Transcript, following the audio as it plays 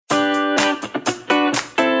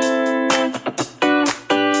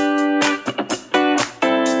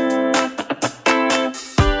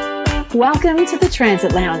Welcome to the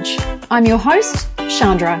Transit Lounge. I'm your host,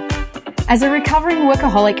 Chandra. As a recovering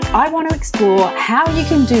workaholic, I want to explore how you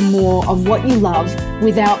can do more of what you love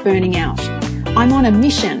without burning out. I'm on a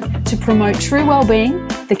mission to promote true well-being,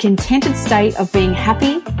 the contented state of being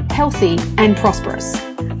happy, healthy, and prosperous.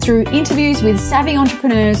 Through interviews with savvy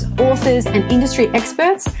entrepreneurs, authors, and industry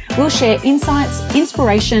experts, we'll share insights,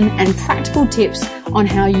 inspiration, and practical tips on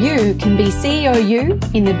how you can be CEO you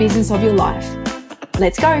in the business of your life.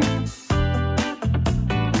 Let's go.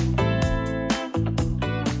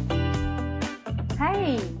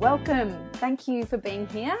 Hey, welcome. Thank you for being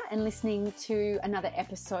here and listening to another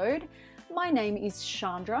episode. My name is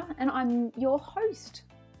Chandra and I'm your host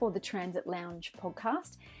for the Transit Lounge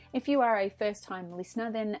podcast. If you are a first-time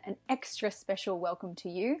listener, then an extra special welcome to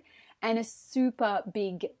you and a super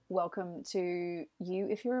big welcome to you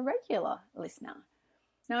if you're a regular listener.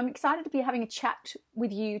 Now, I'm excited to be having a chat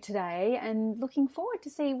with you today and looking forward to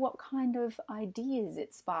see what kind of ideas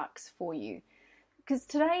it sparks for you. Because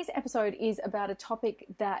today's episode is about a topic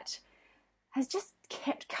that has just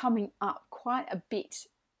kept coming up quite a bit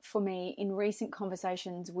for me in recent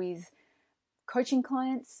conversations with coaching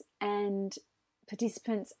clients and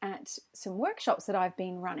participants at some workshops that I've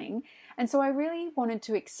been running. And so I really wanted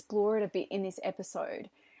to explore it a bit in this episode.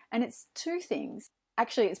 And it's two things.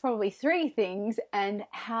 Actually, it's probably three things and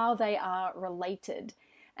how they are related.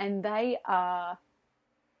 And they are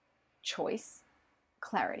choice,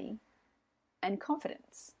 clarity, and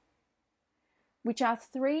confidence, which are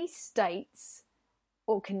three states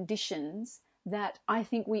or conditions that I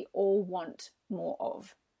think we all want more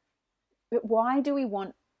of. But why do we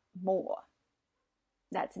want more?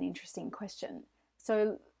 That's an interesting question.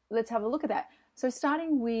 So let's have a look at that. So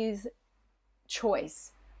starting with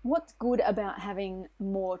choice. What's good about having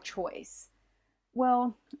more choice?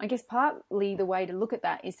 Well, I guess partly the way to look at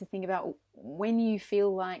that is to think about when you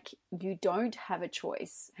feel like you don't have a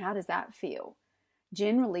choice, how does that feel?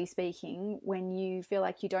 Generally speaking, when you feel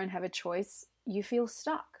like you don't have a choice, you feel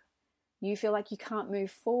stuck. You feel like you can't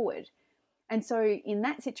move forward. And so in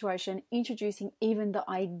that situation, introducing even the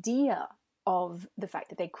idea of the fact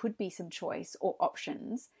that there could be some choice or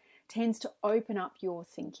options tends to open up your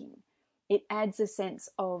thinking. It adds a sense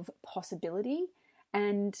of possibility.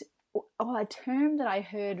 And a term that I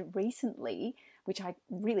heard recently, which I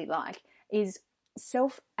really like, is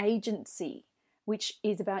self-agency, which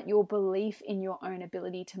is about your belief in your own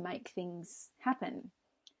ability to make things happen.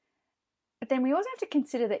 But then we also have to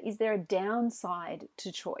consider that, is there a downside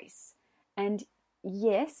to choice? And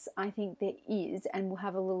yes, I think there is, and we'll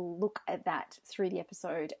have a little look at that through the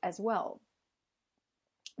episode as well.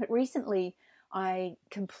 But recently, I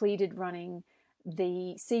completed running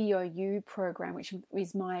the CEO You program, which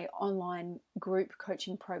is my online group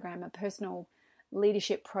coaching program, a personal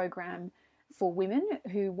leadership program for women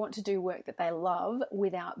who want to do work that they love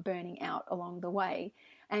without burning out along the way.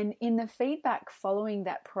 And in the feedback following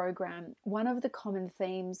that program, one of the common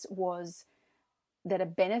themes was that a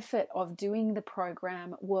benefit of doing the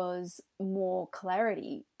program was more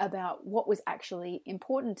clarity about what was actually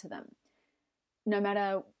important to them. No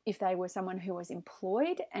matter if they were someone who was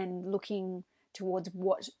employed and looking towards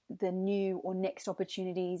what the new or next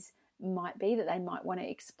opportunities might be that they might want to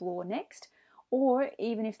explore next, or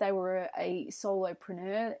even if they were a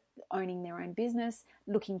solopreneur owning their own business,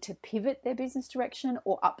 looking to pivot their business direction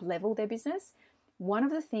or up-level their business, one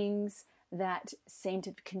of the things that seemed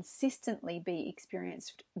to consistently be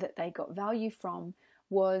experienced that they got value from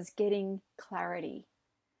was getting clarity.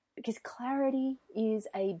 Because clarity is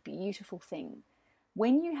a beautiful thing.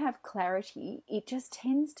 When you have clarity, it just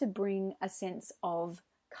tends to bring a sense of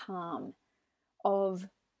calm, of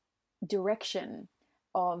direction,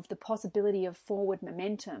 of the possibility of forward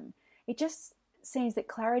momentum. It just seems that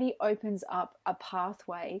clarity opens up a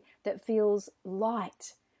pathway that feels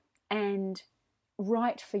light and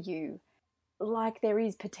right for you, like there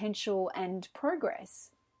is potential and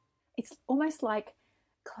progress. It's almost like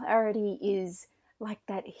clarity is like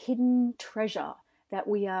that hidden treasure that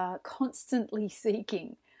we are constantly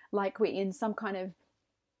seeking, like we're in some kind of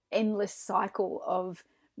endless cycle of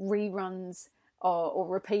reruns or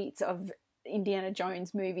repeats of Indiana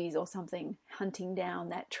Jones movies or something, hunting down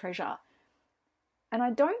that treasure. And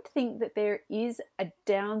I don't think that there is a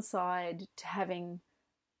downside to having,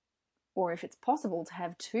 or if it's possible to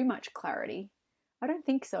have too much clarity. I don't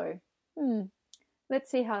think so. Let's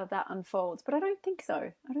see how that unfolds. But I don't think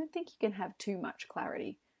so. I don't think you can have too much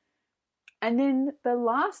clarity. And then the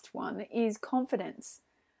last one is confidence.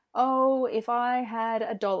 Oh, if I had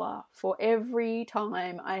 $1 for every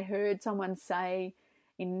time I heard someone say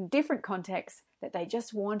in different contexts that they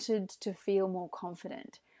just wanted to feel more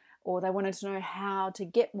confident. or they wanted to know how to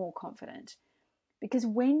get more confident. Because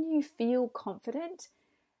when you feel confident,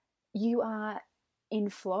 you are in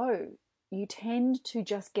flow. You tend to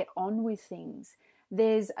just get on with things.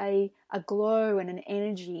 There's a glow and an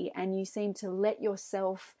energy, and you seem to let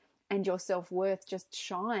yourself and your self-worth just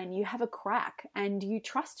shine. You have a crack and you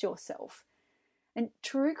trust yourself. And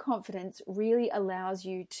true confidence really allows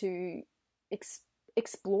you to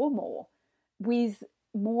explore more with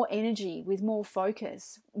more energy, with more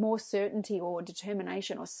focus, more certainty or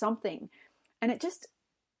determination or something. And it just,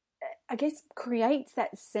 I guess, creates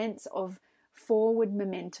that sense of forward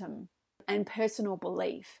momentum and personal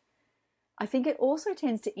belief. I think it also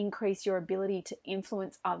tends to increase your ability to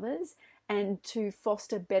influence others and to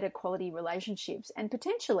foster better quality relationships and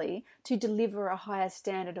potentially to deliver a higher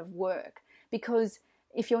standard of work. Because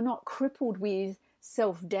if you're not crippled with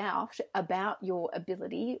self-doubt about your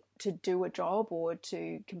ability to do a job or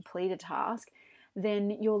to complete a task,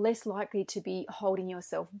 then you're less likely to be holding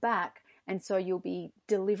yourself back. And so you'll be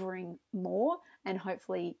delivering more and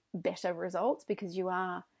hopefully better results because you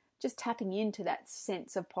are just tapping into that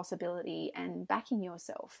sense of possibility and backing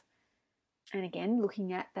yourself. And again,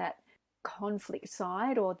 looking at that conflict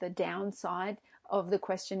side or the downside of the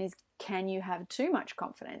question is, can you have too much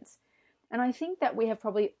confidence? And I think that we have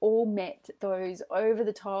probably all met those over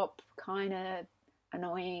the top, kind of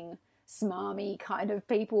annoying, smarmy kind of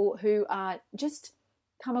people who are just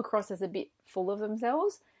come across as a bit full of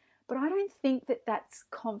themselves. But I don't think that that's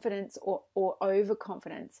confidence or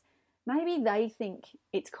overconfidence. Maybe they think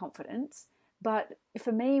it's confidence, but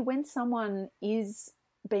for me, when someone is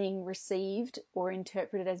being received or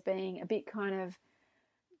interpreted as being a bit kind of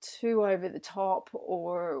too over the top,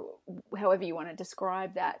 or however you want to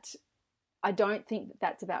describe that, I don't think that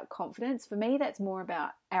that's about confidence. For me, that's more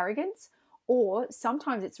about arrogance, or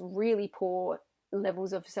sometimes it's really poor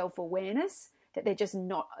levels of self-awareness that they're just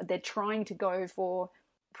not, they're trying to go for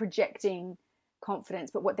projecting confidence,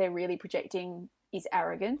 but what they're really projecting is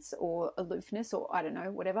arrogance or aloofness or I don't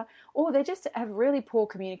know, whatever. Or they just have really poor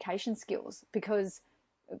communication skills because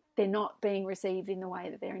they're not being received in the way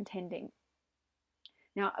that they're intending.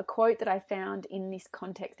 Now, a quote that I found in this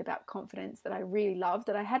context about confidence that I really love,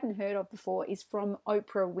 that I hadn't heard of before, is from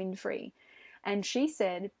Oprah Winfrey. And she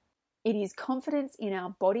said, "It is confidence in our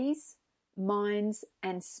bodies, minds,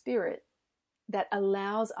 and spirit that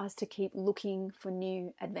allows us to keep looking for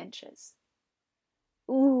new adventures."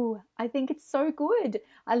 Ooh, I think it's so good.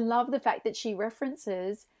 I love the fact that she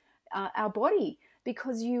references our body,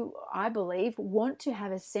 because you, I believe, want to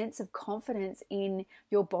have a sense of confidence in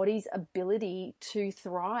your body's ability to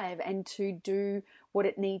thrive and to do what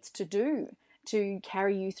it needs to do to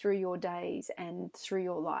carry you through your days and through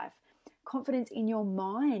your life. Confidence in your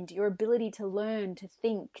mind, your ability to learn, to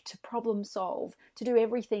think, to problem solve, to do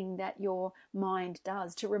everything that your mind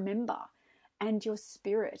does, to remember, and your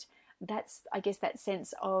spirit. That's, I guess, that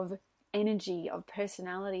sense of energy, of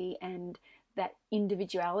personality, and that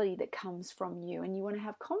individuality that comes from you. And you want to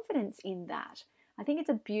have confidence in that. I think it's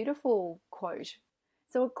a beautiful quote.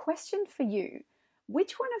 So, a question for you: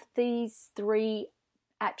 which one of these three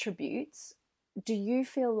attributes do you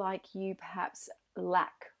feel like you perhaps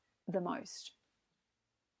lack the most?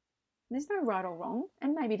 There's no right or wrong,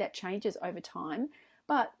 and maybe that changes over time.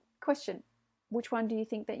 But question: which one do you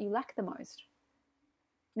think that you lack the most?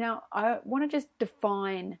 Now, I want to just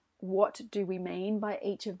define what do we mean by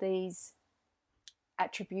each of these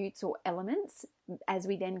attributes or elements as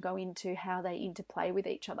we then go into how they interplay with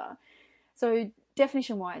each other. So,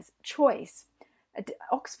 definition-wise, choice.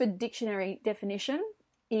 Oxford Dictionary definition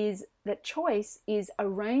is that choice is a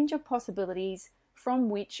range of possibilities from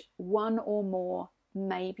which one or more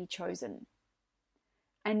may be chosen.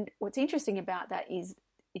 And what's interesting about that is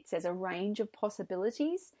it says a range of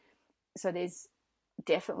possibilities. So there's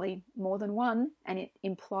definitely more than one, and it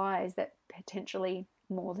implies that potentially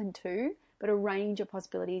more than two, but a range of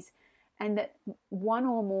possibilities, and that one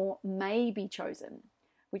or more may be chosen,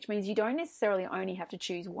 which means you don't necessarily only have to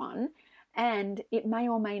choose one, and it may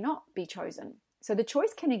or may not be chosen. So the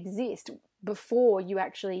choice can exist before you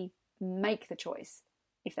actually make the choice,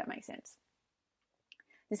 if that makes sense.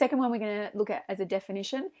 The second one we're going to look at as a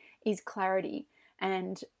definition is clarity.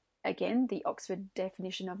 And again, the Oxford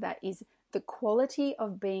definition of that is the quality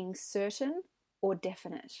of being certain or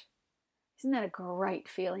definite. Isn't that a great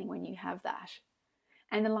feeling when you have that?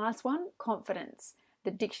 And the last one, confidence.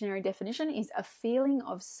 The dictionary definition is a feeling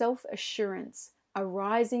of self-assurance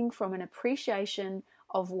arising from an appreciation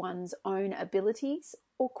of one's own abilities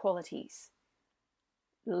or qualities.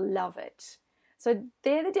 Love it. So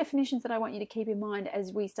they're the definitions that I want you to keep in mind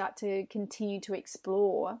as we start to continue to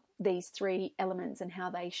explore these three elements and how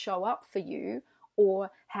they show up for you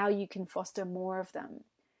or how you can foster more of them.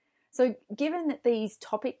 So given that these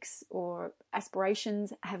topics or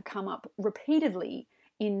aspirations have come up repeatedly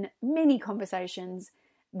in many conversations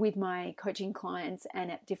with my coaching clients and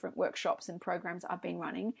at different workshops and programs I've been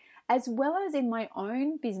running, as well as in my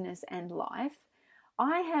own business and life,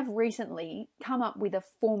 I have recently come up with a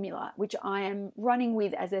formula which I am running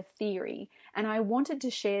with as a theory, and I wanted to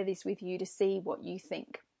share this with you to see what you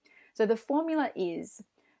think. So the formula is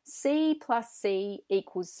C plus C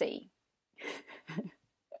equals C.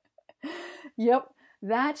 Yep,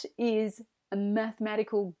 that is a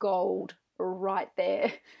mathematical gold right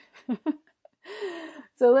there.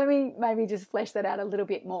 So let me maybe just flesh that out a little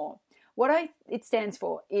bit more. What it stands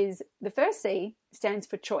for is the first C stands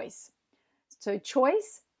for choice. So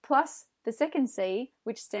choice plus the second C,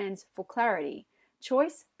 which stands for clarity.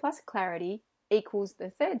 Choice plus clarity equals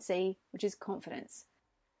the third C, which is confidence.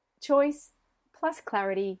 Choice plus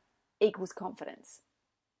clarity equals confidence.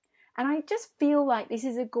 And I just feel like this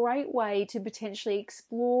is a great way to potentially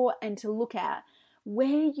explore and to look at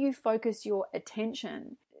where you focus your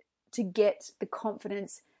attention to get the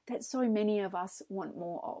confidence that so many of us want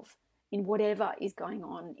more of in whatever is going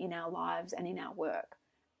on in our lives and in our work.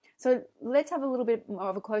 So let's have a little bit more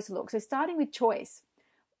of a closer look. So starting with choice,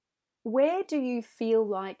 where do you feel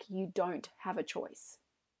like you don't have a choice?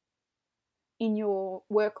 In your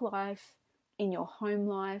work life, in your home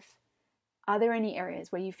life, are there any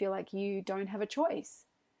areas where you feel like you don't have a choice?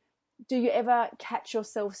 Do you ever catch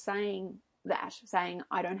yourself saying that, saying,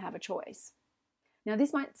 I don't have a choice? Now,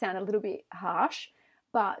 this might sound a little bit harsh,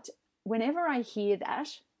 but whenever I hear that,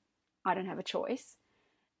 I don't have a choice,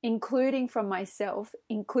 including from myself,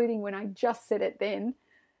 including when I just said it then,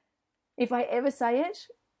 if I ever say it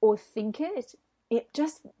or think it, it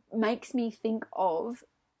just makes me think of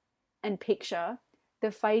and picture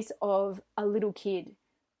the face of a little kid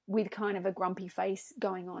with kind of a grumpy face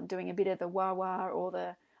going on, doing a bit of the wah wah or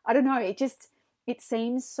the, I don't know, it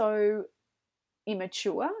seems so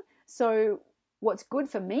immature. So what's good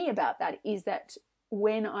for me about that is that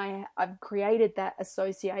when I've created that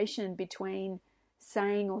association between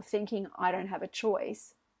saying or thinking I don't have a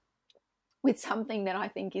choice with something that I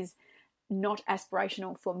think is not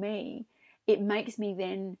aspirational for me, it makes me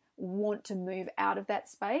then want to move out of that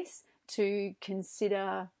space to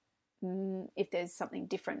consider if there's something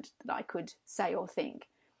different that I could say or think.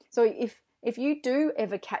 So if you do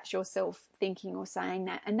ever catch yourself thinking or saying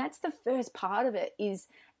that, and that's the first part of it, is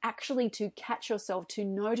actually to catch yourself, to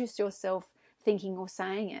notice yourself thinking or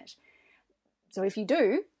saying it. So if you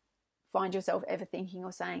do find yourself ever thinking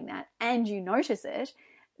or saying that and you notice it,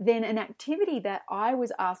 then an activity that I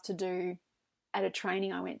was asked to do at a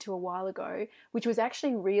training I went to a while ago, which was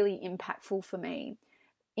actually really impactful for me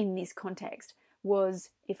in this context, was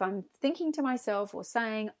if I'm thinking to myself or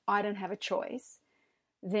saying I don't have a choice,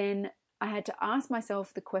 then I had to ask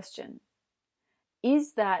myself the question,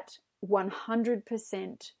 is that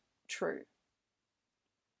 100% true?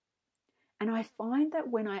 And I find that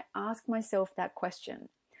when I ask myself that question,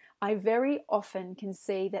 I very often can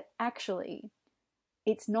see that actually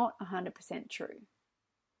it's not 100% true.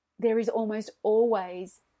 There is almost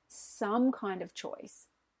always some kind of choice.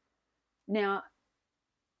 Now,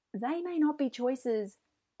 they may not be choices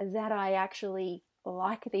that I actually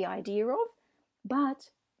like the idea of, but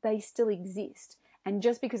they still exist. And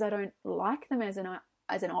just because I don't like them as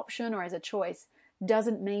an option or as a choice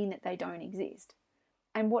doesn't mean that they don't exist.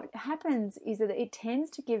 And what happens is that it tends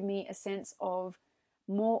to give me a sense of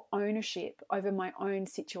more ownership over my own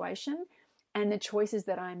situation and the choices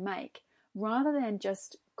that I make, rather than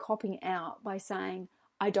just copping out by saying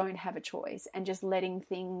I don't have a choice and just letting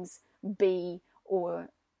things be or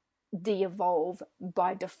de-evolve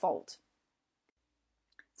by default.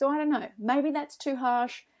 So I don't know, maybe that's too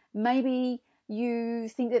harsh. Maybe you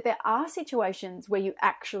think that there are situations where you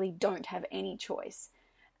actually don't have any choice.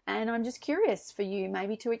 And I'm just curious for you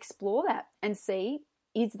maybe to explore that and see,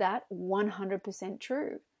 is that 100%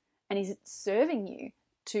 true? And is it serving you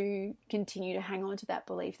to continue to hang on to that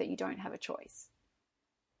belief that you don't have a choice?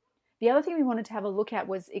 The other thing we wanted to have a look at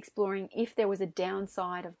was exploring if there was a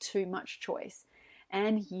downside of too much choice.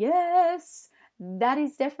 And yes, that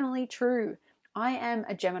is definitely true. I am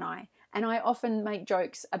a Gemini, and I often make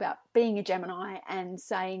jokes about being a Gemini and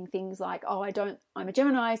saying things like, oh, I'm a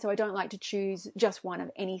Gemini, so I don't like to choose just one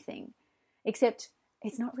of anything. Except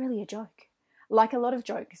it's not really a joke. Like a lot of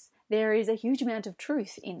jokes, there is a huge amount of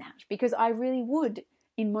truth in that, because I really would,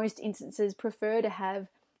 in most instances, prefer to have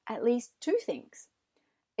at least two things,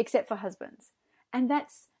 except for husbands. And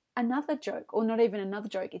that's another joke, or not even another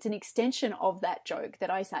joke. It's an extension of that joke that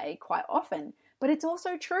I say quite often, but it's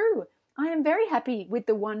also true. I am very happy with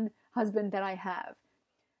the one husband that I have.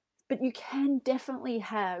 But you can definitely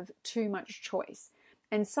have too much choice.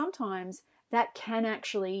 And sometimes that can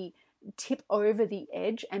actually tip over the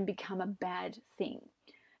edge and become a bad thing.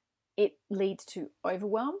 It leads to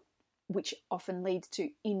overwhelm, which often leads to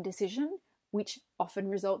indecision, which often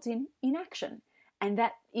results in inaction. And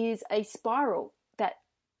that is a spiral that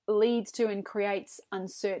leads to and creates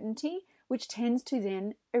uncertainty, which tends to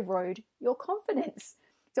then erode your confidence.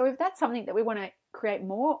 So if that's something that we want to create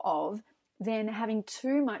more of, then having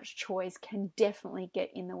too much choice can definitely get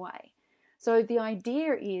in the way. So the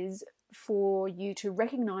idea is for you to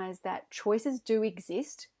recognize that choices do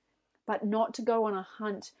exist, but not to go on a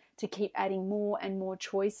hunt to keep adding more and more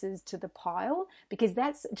choices to the pile, because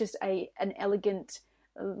that's just an elegant,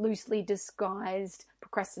 loosely disguised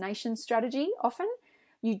procrastination strategy often.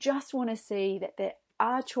 You just want to see that there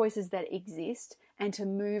are choices that exist and to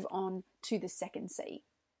move on to the second C.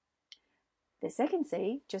 The second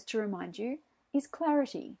C, just to remind you, is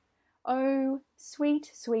clarity. Oh,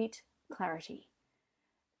 sweet, sweet clarity.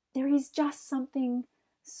 There is just something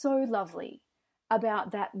so lovely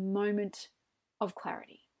about that moment of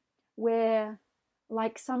clarity, where,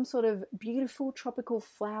 like some sort of beautiful tropical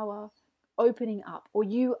flower opening up, or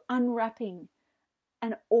you unwrapping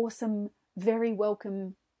an awesome, very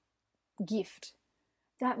welcome gift,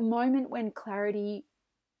 that moment when clarity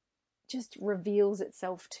just reveals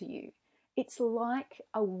itself to you. It's like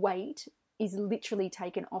a weight is literally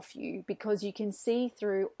taken off you, because you can see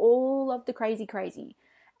through all of the crazy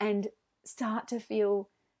and start to feel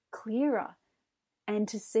clearer and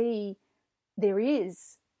to see there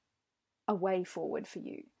is a way forward for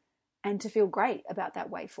you and to feel great about that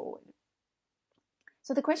way forward.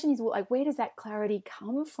 So the question is, well, like, where does that clarity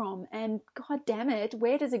come from? And God damn it,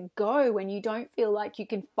 where does it go when you don't feel like you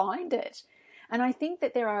can find it? And I think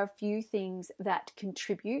that there are a few things that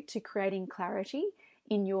contribute to creating clarity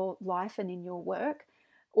in your life and in your work.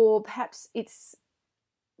 Or perhaps it's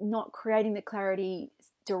not creating the clarity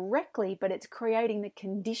directly, but it's creating the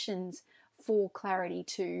conditions for clarity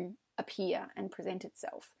to appear and present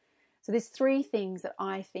itself. So there's three things that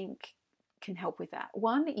I think can help with that.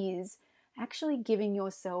 One is actually giving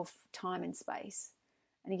yourself time and space.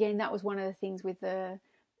 And again, that was one of the things with the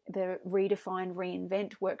Redefine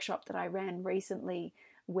Reinvent workshop that I ran recently,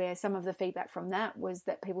 where some of the feedback from that was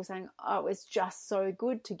that people saying, oh, it's just so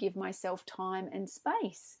good to give myself time and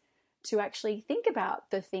space to actually think about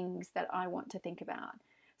the things that I want to think about.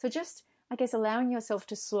 So just, I guess, allowing yourself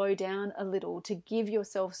to slow down a little, to give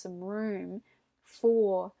yourself some room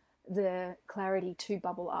for the clarity to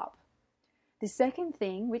bubble up. The second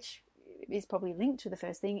thing, which is probably linked to the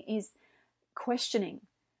first thing, is questioning.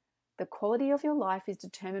 The quality of your life is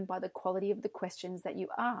determined by the quality of the questions that you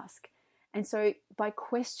ask. And so by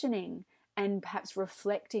questioning and perhaps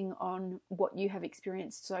reflecting on what you have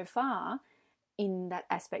experienced so far in that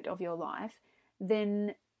aspect of your life,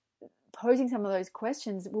 then posing some of those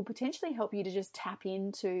questions will potentially help you to just tap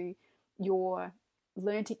into your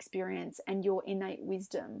learnt experience and your innate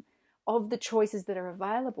wisdom of the choices that are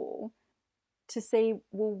available, to see,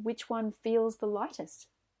 well, which one feels the lightest?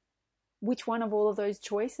 Which one of all of those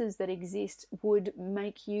choices that exist would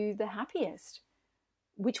make you the happiest?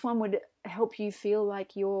 Which one would help you feel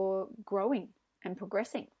like you're growing and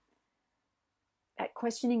progressing? That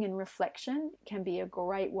questioning and reflection can be a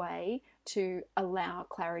great way to allow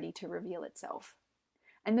clarity to reveal itself.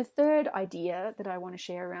 And the third idea that I want to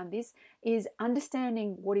share around this is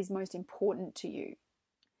understanding what is most important to you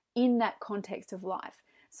in that context of life.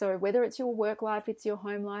 So whether it's your work life, it's your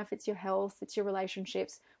home life, it's your health, it's your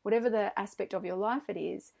relationships, whatever the aspect of your life it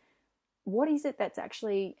is, what is it that's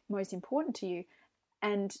actually most important to you?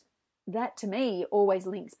 And that, to me, always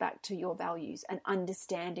links back to your values and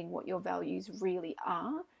understanding what your values really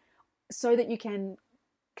are, so that you can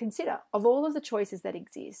consider, of all of the choices that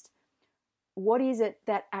exist, what is it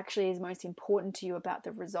that actually is most important to you about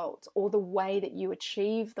the results or the way that you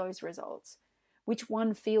achieve those results? Which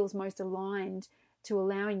one feels most aligned to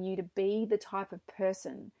allowing you to be the type of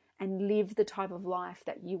person and live the type of life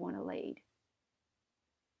that you want to lead?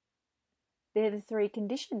 They're the three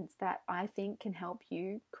conditions that I think can help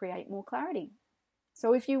you create more clarity.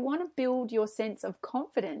 So if you want to build your sense of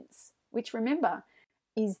confidence, which, remember,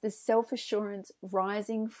 is the self-assurance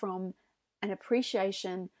rising from an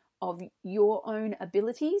appreciation of your own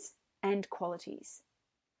abilities and qualities,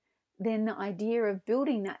 then the idea of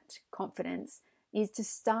building that confidence is to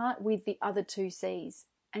start with the other two C's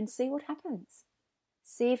and see what happens.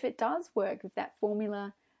 See if it does work, if that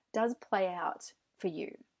formula does play out for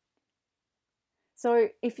you. So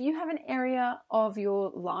if you have an area of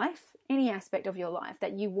your life, any aspect of your life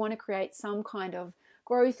that you want to create some kind of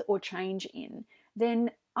growth or change in,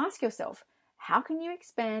 then ask yourself, how can you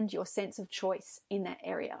expand your sense of choice in that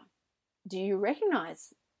area? Do you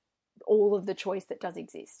recognize all of the choice that does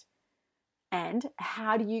exist? And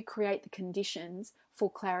how do you create the conditions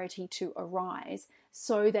for clarity to arise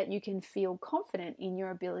so that you can feel confident in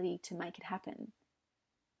your ability to make it happen?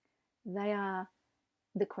 They are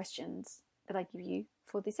the questions that I give you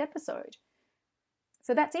for this episode.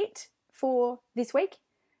 So that's it for this week.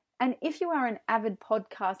 And if you are an avid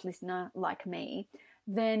podcast listener like me,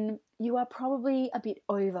 then you are probably a bit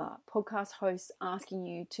over podcast hosts asking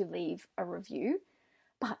you to leave a review.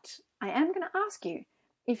 But I am going to ask you,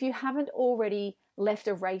 if you haven't already left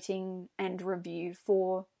a rating and review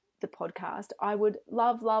for the podcast, I would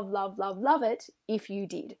love, love, love, love, love it if you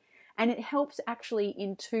did. And it helps actually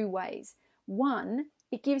in two ways. One,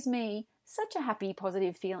 it gives me such a happy,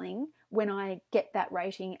 positive feeling when I get that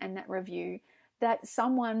rating and that review that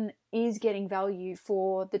someone is getting value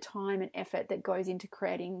for the time and effort that goes into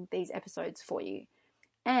creating these episodes for you.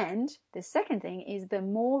 And the second thing is the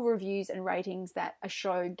more reviews and ratings that a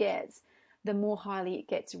show gets, the more highly it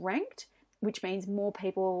gets ranked, which means more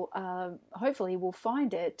people hopefully will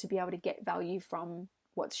find it to be able to get value from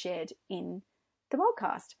what's shared in the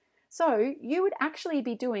podcast. So you would actually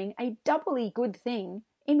be doing a doubly good thing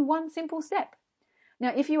in one simple step.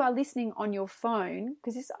 Now, if you are listening on your phone,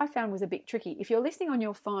 because this I found was a bit tricky, if you're listening on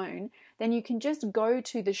your phone, then you can just go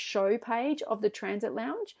to the show page of the Transit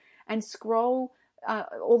Lounge and scroll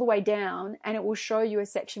all the way down, and it will show you a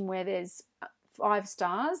section where there's 5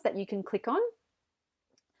 stars that you can click on.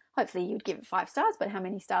 Hopefully you'd give it 5 stars, but how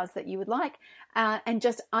many stars that you would like. And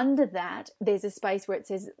just under that, there's a space where it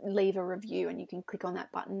says leave a review, and you can click on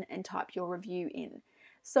that button and type your review in.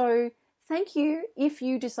 So thank you if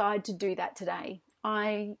you decide to do that today.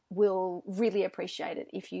 I will really appreciate it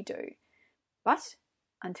if you do. But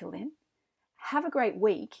until then, have a great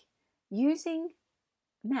week using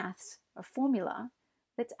maths, a formula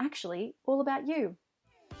that's actually all about you.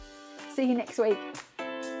 See you next week.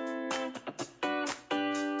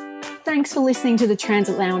 Thanks for listening to the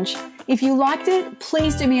Transit Lounge. If you liked it,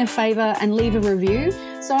 please do me a favor and leave a review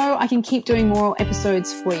so I can keep doing more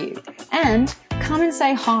episodes for you. And come and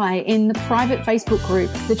say hi in the private Facebook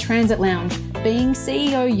group, The Transit Lounge, being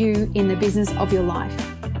CEO you in the business of your life.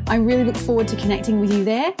 I really look forward to connecting with you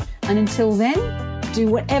there. And until then, do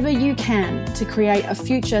whatever you can to create a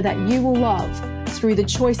future that you will love through the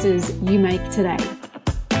choices you make today.